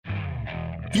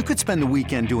You could spend the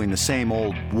weekend doing the same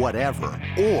old whatever,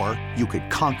 or you could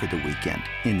conquer the weekend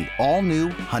in the all-new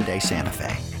Hyundai Santa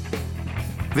Fe.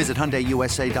 Visit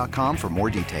HyundaiUSA.com for more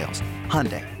details.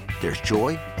 Hyundai, there's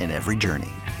joy in every journey.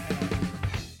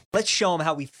 Let's show them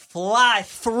how we fly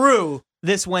through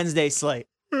this Wednesday slate.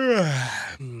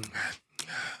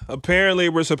 Apparently,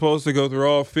 we're supposed to go through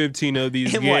all 15 of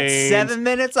these In games. what, 7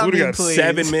 minutes? I We mean, got please.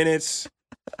 7 minutes.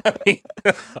 I mean,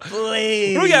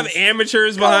 Please. we have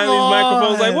amateurs behind Come these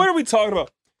microphones. Like, on. what are we talking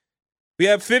about? We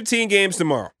have 15 games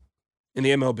tomorrow in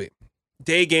the MLB.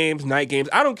 Day games, night games.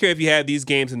 I don't care if you have these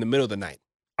games in the middle of the night.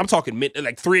 I'm talking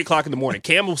like 3 o'clock in the morning.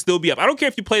 Cam will still be up. I don't care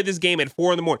if you play this game at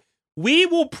 4 in the morning. We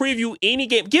will preview any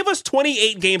game. Give us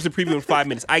 28 games to preview in 5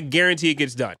 minutes. I guarantee it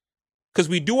gets done. Because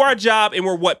we do our job and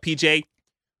we're what, PJ?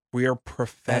 We are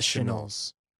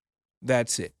professionals.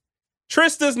 That's it.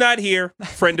 Trista's not here,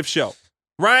 friend of show.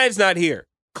 Ryan's not here,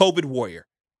 COVID warrior.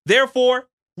 Therefore,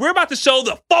 we're about to show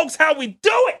the folks how we do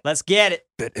it. Let's get it.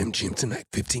 BetMGM tonight,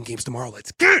 15 games tomorrow.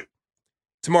 Let's get it.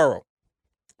 Tomorrow,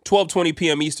 12:20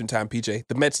 p.m. Eastern time, PJ.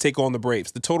 The Mets take on the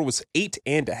Braves. The total was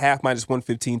 8.5, minus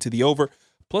 115 to the over,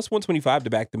 plus 125 to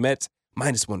back the Mets,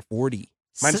 minus 140.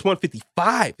 Minus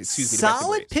 155, excuse me. To back the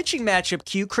Solid Braves. pitching matchup,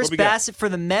 Q. Chris What we got? Bassett for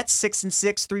the Mets,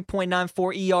 6-6,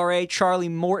 3.94 ERA. Charlie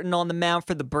Morton on the mound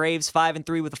for the Braves,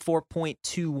 5-3 with a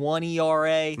 4.21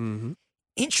 ERA. Mhm.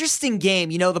 Interesting game.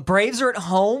 You know, the Braves are at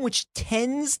home, which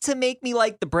tends to make me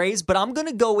like the Braves, but I'm going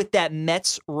to go with that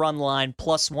Mets run line,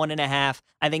 plus 1.5.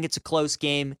 I think it's a close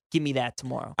game. Give me that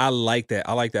tomorrow. I like that.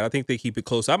 I think they keep it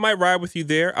close. I might ride with you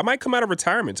there. I might come out of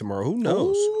retirement tomorrow. Who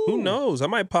knows? Ooh. Who knows? I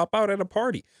might pop out at a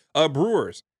party.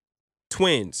 Brewers,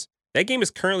 Twins. That game is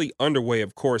currently underway,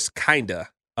 of course, kinda.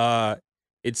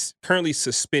 It's currently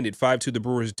suspended. 5-2, the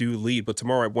Brewers do lead, but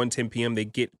tomorrow at 1:10 p.m. they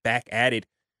get back at it.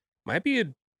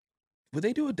 Would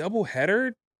they do a double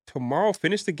header tomorrow?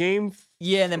 Finish the game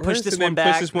Yeah, and then push first this and one then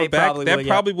push back. this one They back. probably That will,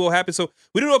 yeah. probably will happen. So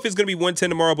we don't know if it's going to be 110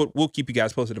 tomorrow, but we'll keep you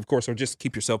guys posted, of course, or just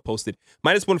keep yourself posted.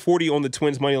 Minus 140 on the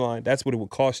Twins money line. That's what it would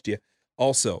cost you.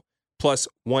 Also, plus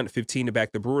 115 to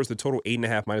back the Brewers. The total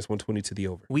 8.5, minus 120 to the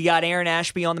over. We got Aaron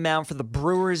Ashby on the mound for the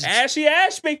Brewers. Ashby.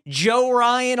 Joe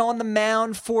Ryan on the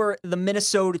mound for the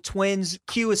Minnesota Twins.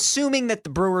 Q, assuming that the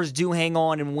Brewers do hang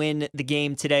on and win the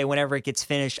game today whenever it gets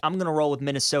finished, I'm going to roll with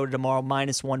Minnesota tomorrow,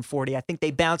 minus 140. I think they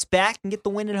bounce back and get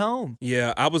the win at home.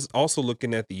 Yeah, I was also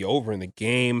looking at the over in the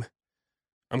game.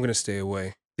 I'm going to stay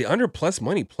away. The under plus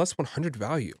money, plus 100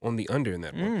 value on the under in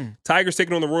that one. Tigers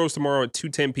taking on the Royals tomorrow at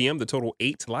 2:10 p.m. The total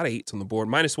 8. A lot of 8s on the board.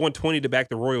 Minus 120 to back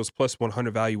the Royals, plus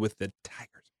 100 value with the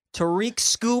Tigers. Tariq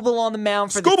Skubal on the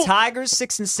mound for the Tigers,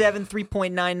 6-7,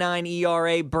 3.99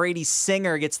 ERA. Brady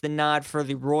Singer gets the nod for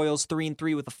the Royals,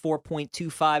 3-3 with a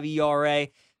 4.25 ERA.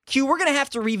 Q, we're going to have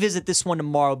to revisit this one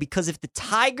tomorrow because if the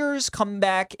Tigers come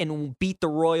back and beat the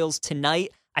Royals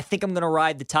tonight, I think I'm going to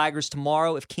ride the Tigers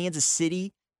tomorrow. If Kansas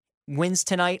City wins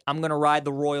tonight, I'm going to ride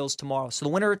the Royals tomorrow. So the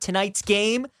winner of tonight's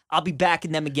game, I'll be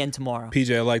backing them again tomorrow.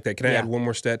 PJ, I like that. Can I add one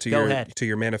more stat to Go ahead.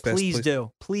 your manifest? Please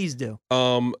do. Please do.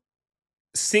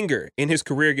 Singer, in his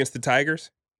career against the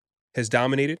Tigers, has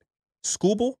dominated.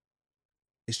 Skubal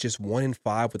is just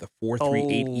 1-5 with a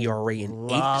 4.38 ERA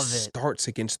and 8 starts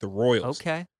against the Royals.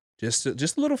 Okay. Just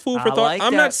a little food for I thought. like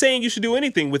I'm that. not saying you should do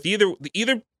anything with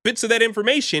either bits of that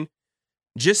information.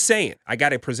 Just saying. I got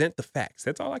to present the facts.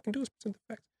 That's all I can do is present the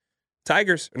facts.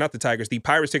 The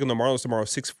Pirates take on the Marlins tomorrow,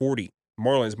 6:40.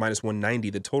 Marlins minus 190.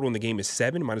 The total in the game is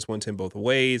 7, minus 110 both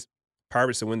ways.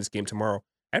 Pirates to win this game tomorrow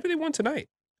after they won tonight,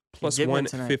 plus did win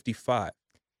tonight. 155.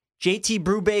 JT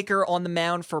Brubaker on the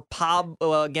mound for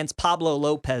against Pablo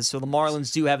Lopez. So the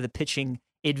Marlins do have the pitching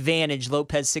advantage.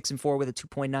 Lopez 6-4 with a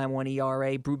 2.91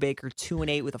 ERA. Brubaker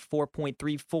 2-8 with a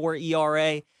 4.34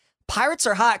 ERA. Pirates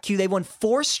are hot, Q. They won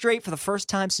 4 straight for the first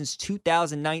time since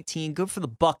 2019. Good for the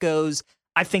Buccos.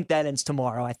 I think that ends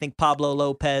tomorrow. I think Pablo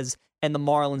Lopez and the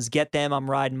Marlins get them.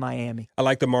 I'm riding Miami. I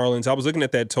like the Marlins. I was looking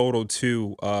at that total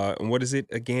too. And what is it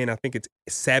again? I think it's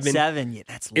 7. 7. Yeah,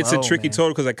 that's low. It's a tricky man.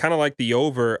 total because I kind of like the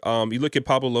over. You look at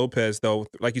Pablo Lopez though,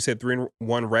 like you said, 3-1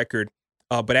 record.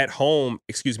 But at home,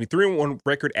 3-1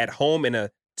 record at home and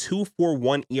a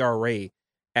 2.41 ERA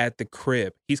at the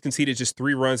crib. He's conceded just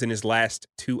 3 runs in his last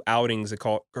 2 outings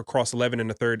across 11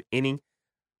 and a third inning.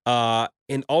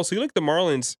 And also, you look at the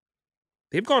Marlins.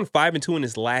 They've gone 5-2 in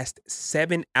his last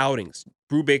 7 outings.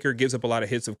 Brubaker gives up a lot of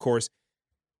hits, of course.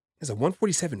 There's a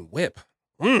 147 whip.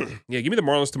 Yeah, give me the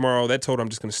Marlins tomorrow. That total, I'm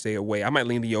just going to stay away. I might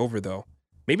lean the over, though.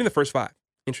 Maybe in the first 5.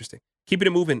 Interesting. Keeping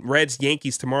it moving. Reds,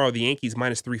 Yankees tomorrow. The Yankees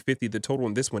minus 350. The total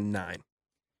in this one, 9.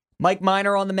 Mike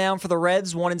Minor on the mound for the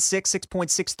Reds, 1-6,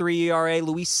 6.63 ERA.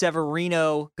 Luis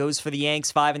Severino goes for the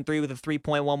Yanks, 5-3 with a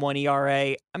 3.11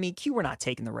 ERA. I mean, Q, we're not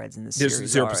taking the Reds in this There's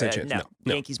series. 0% chance. No.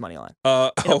 Yankees money line.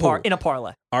 In a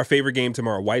parlay. Our favorite game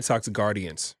tomorrow, White Sox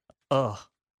Guardians. Oh,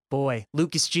 boy.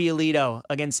 Lucas Giolito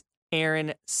against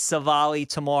Aaron Savali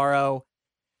tomorrow.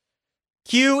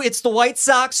 Q, it's the White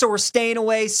Sox, so we're staying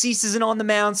away. Cease isn't on the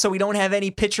mound, so we don't have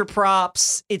any pitcher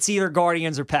props. It's either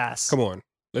Guardians or pass. Come on.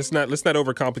 Let's not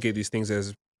overcomplicate these things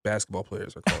as basketball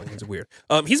players are calling. It's weird.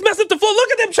 He's messed up the flow.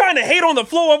 Look at them trying to hate on the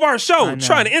flow of our show,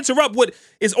 trying to interrupt what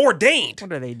is ordained.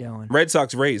 What are they doing? Red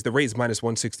Sox Rays. The Rays minus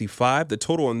 165. The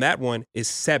total on that one is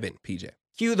 7, PJ.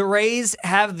 Q, the Rays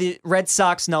have the Red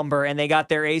Sox number, and they got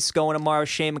their ace going tomorrow,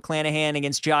 Shane McClanahan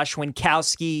against Josh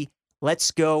Winkowski.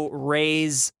 Let's go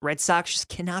Rays. Red Sox just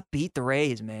cannot beat the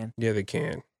Rays, man. Yeah, they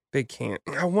can. They can't.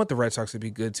 I want the Red Sox to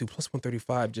be good, too. Plus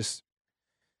 135 just...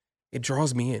 it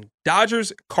draws me in.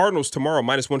 Dodgers, Cardinals tomorrow,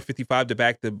 minus 155 to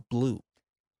back the blue.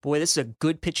 Boy, this is a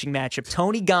good pitching matchup.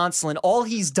 Tony Gonsolin, all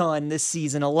he's done this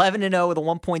season, 11-0 with a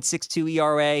 1.62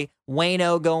 ERA.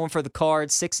 Waino going for the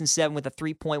Cards, 6-7 with a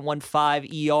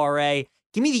 3.15 ERA.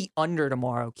 Give me the under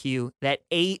tomorrow, Q. That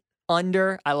 8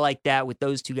 under, I like that with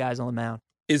those two guys on the mound.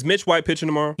 Is Mitch White pitching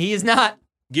tomorrow? He is not.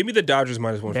 Give me the Dodgers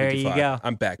minus 155. There you go.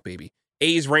 I'm back, baby.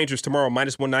 A's, Rangers tomorrow,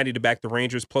 minus 190 to back the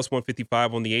Rangers, plus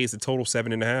 155 on the A's, the total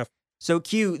 7.5. So,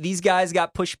 Q, these guys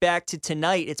got pushed back to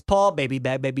tonight. It's Paul, back. I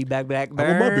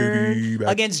want my baby back.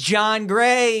 Against John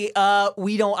Gray.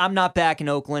 I'm not back in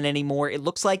Oakland anymore. It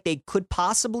looks like they could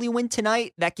possibly win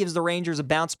tonight. That gives the Rangers a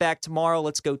bounce back tomorrow.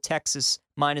 Let's go Texas,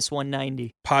 minus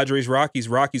 190. Padres, Rockies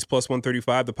plus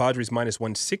 135. The Padres minus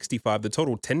 165. The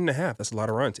total 10.5. That's a lot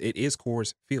of runs. It is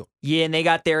Coors Field. Yeah, and they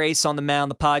got their ace on the mound.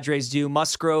 The Padres do.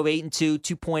 Musgrove, 8-2,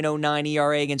 2.09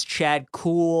 ERA against Chad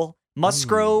Kuhl.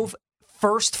 Musgrove,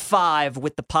 first 5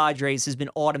 with the Padres has been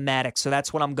automatic, so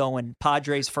that's what I'm going.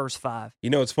 Padres first 5.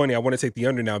 You know, it's funny. I want to take the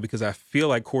under now because I feel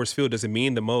like Coors Field doesn't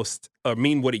mean the most, or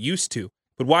mean what it used to.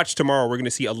 But watch tomorrow. We're going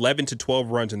to see 11 to 12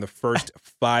 runs in the first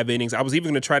 5 innings. I was even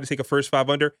going to try to take a first 5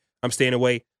 under. I'm staying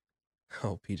away.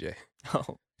 Oh, PJ.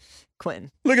 Oh,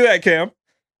 Quentin. Look at that, Cam.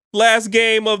 Last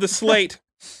game of the slate.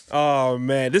 Oh,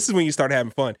 man. This is when you start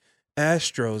having fun.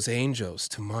 Astros, Angels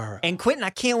tomorrow. And Quentin, I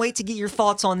can't wait to get your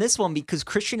thoughts on this one because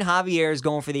Christian Javier is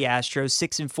going for the Astros,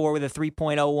 6-4 with a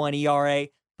 3.01 ERA.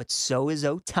 But so is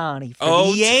Ohtani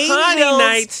for the Angels.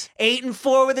 Night.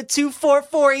 8-4 with a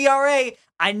 2.44 ERA.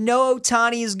 I know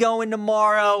Ohtani is going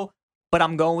tomorrow, but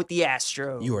I'm going with the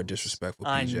Astros. You are disrespectful,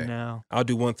 PJ. I know. I'll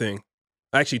do one thing.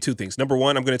 Actually, 2 things. Number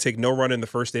 1, I'm going to take no run in the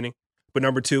first inning. But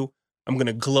number 2, I'm going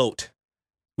to gloat.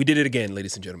 We did it again,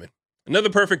 ladies and gentlemen. Another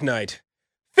perfect night.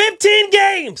 15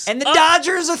 games! And the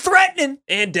Dodgers are threatening.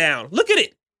 And down. Look at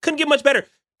it. Couldn't get much better.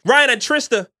 Ryan and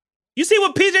Trista, you see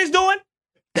what PJ's doing?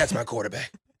 That's my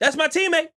quarterback. That's my teammate.